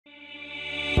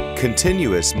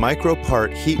continuous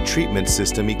micro-part heat treatment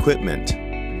system equipment.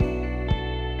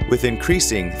 With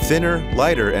increasing thinner,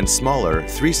 lighter, and smaller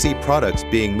 3C products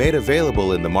being made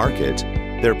available in the market,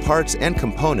 their parts and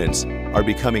components are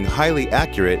becoming highly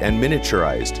accurate and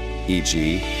miniaturized,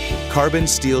 e.g., carbon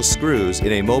steel screws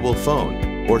in a mobile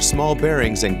phone or small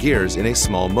bearings and gears in a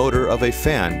small motor of a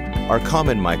fan are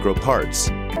common micro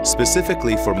parts.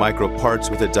 Specifically for micro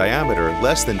parts with a diameter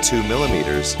less than 2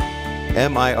 millimeters,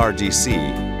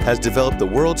 MIRDC has developed the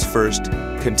world's first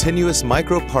continuous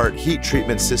micro part heat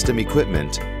treatment system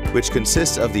equipment, which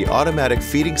consists of the automatic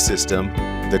feeding system,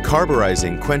 the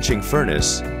carburizing quenching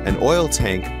furnace, an oil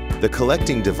tank, the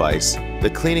collecting device,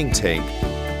 the cleaning tank,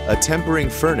 a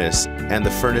tempering furnace, and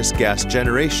the furnace gas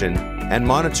generation and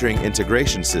monitoring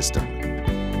integration system.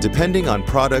 Depending on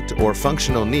product or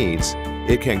functional needs,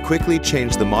 it can quickly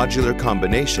change the modular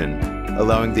combination,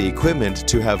 allowing the equipment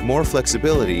to have more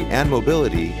flexibility and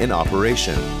mobility in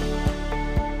operation.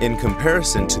 In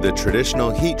comparison to the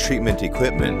traditional heat treatment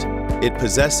equipment, it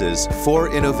possesses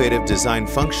 4 innovative design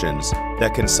functions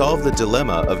that can solve the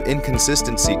dilemma of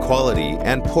inconsistency quality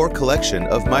and poor collection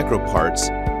of microparts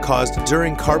caused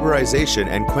during carburization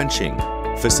and quenching,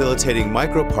 facilitating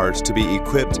microparts to be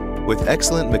equipped with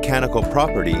excellent mechanical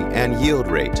property and yield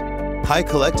rate, high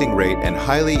collecting rate and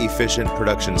highly efficient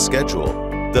production schedule,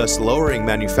 thus lowering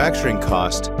manufacturing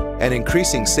cost and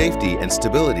increasing safety and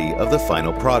stability of the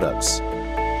final products.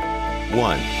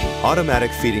 1. Automatic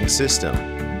feeding system.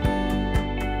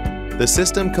 The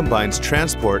system combines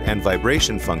transport and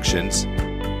vibration functions,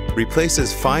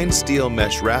 replaces fine steel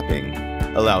mesh wrapping,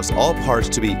 allows all parts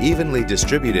to be evenly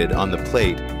distributed on the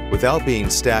plate without being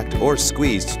stacked or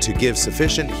squeezed to give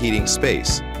sufficient heating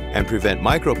space and prevent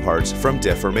microparts from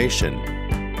deformation.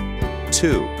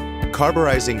 2.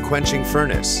 Carburizing quenching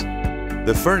furnace.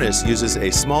 The furnace uses a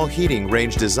small heating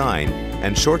range design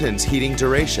and shortens heating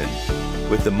duration.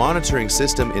 With the monitoring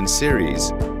system in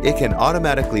series, it can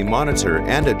automatically monitor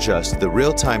and adjust the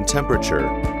real-time temperature,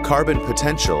 carbon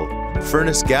potential,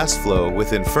 furnace gas flow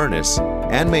within furnace,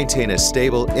 and maintain a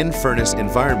stable in-furnace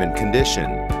environment condition,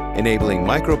 enabling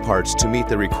microparts to meet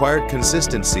the required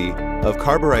consistency of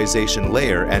carburization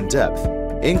layer and depth,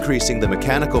 increasing the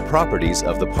mechanical properties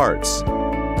of the parts.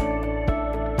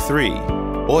 3.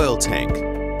 Oil tank.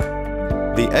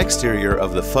 The exterior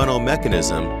of the funnel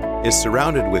mechanism is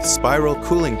surrounded with spiral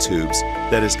cooling tubes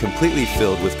that is completely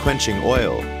filled with quenching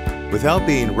oil. Without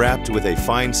being wrapped with a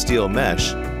fine steel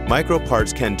mesh,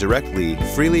 microparts can directly,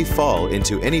 freely fall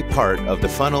into any part of the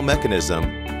funnel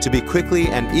mechanism to be quickly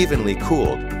and evenly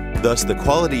cooled. Thus, the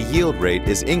quality yield rate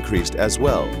is increased as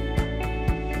well.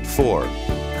 4.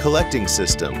 Collecting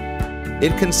system.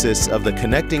 It consists of the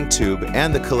connecting tube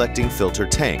and the collecting filter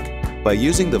tank. By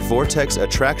using the vortex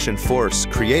attraction force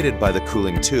created by the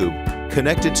cooling tube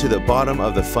connected to the bottom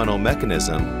of the funnel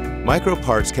mechanism,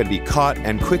 microparts can be caught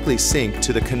and quickly sink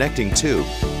to the connecting tube,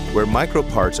 where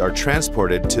microparts are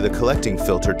transported to the collecting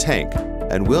filter tank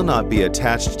and will not be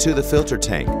attached to the filter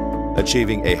tank,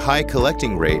 achieving a high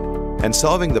collecting rate and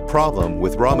solving the problem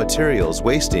with raw materials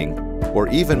wasting or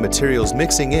even materials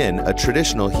mixing in a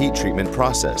traditional heat treatment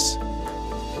process.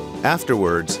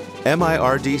 Afterwards,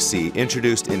 MIRDC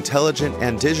introduced intelligent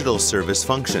and digital service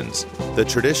functions. The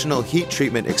traditional heat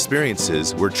treatment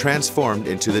experiences were transformed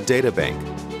into the data bank.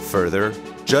 Further,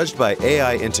 judged by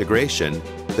AI integration,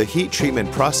 the heat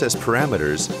treatment process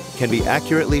parameters can be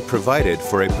accurately provided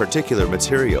for a particular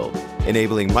material,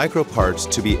 enabling microparts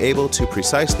to be able to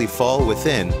precisely fall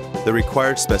within the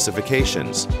required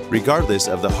specifications, regardless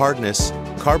of the hardness,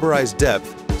 carburized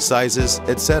depth, sizes,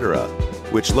 etc.,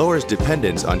 which lowers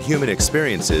dependence on human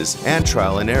experiences and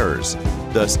trial and errors,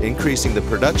 thus increasing the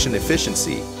production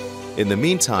efficiency. In the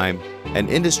meantime, an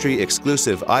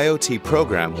industry-exclusive IoT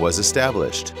program was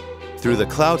established. Through the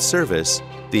cloud service,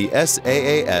 the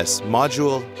SaaS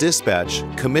module, dispatch,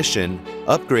 commission,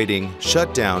 upgrading,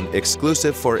 shutdown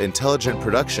exclusive for intelligent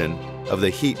production of the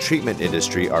heat treatment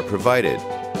industry are provided,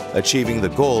 achieving the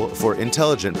goal for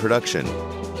intelligent production.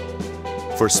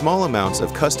 For small amounts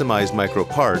of customized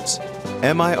microparts,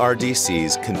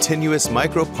 MIRDC's continuous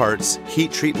microparts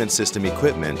heat treatment system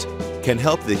equipment can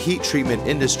help the heat treatment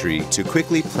industry to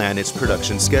quickly plan its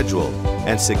production schedule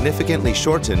and significantly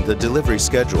shorten the delivery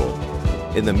schedule.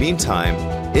 In the meantime,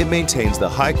 it maintains the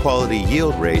high-quality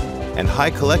yield rate and high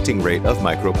collecting rate of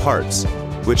microparts,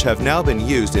 which have now been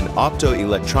used in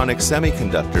optoelectronic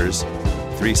semiconductors,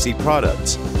 3C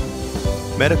products,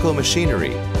 medical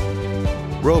machinery,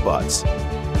 robots,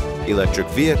 electric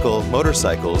vehicle,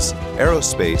 motorcycles,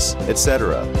 aerospace,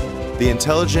 etc. The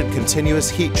intelligent continuous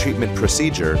heat treatment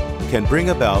procedure can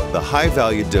bring about the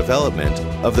high-value development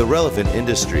of the relevant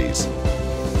industries.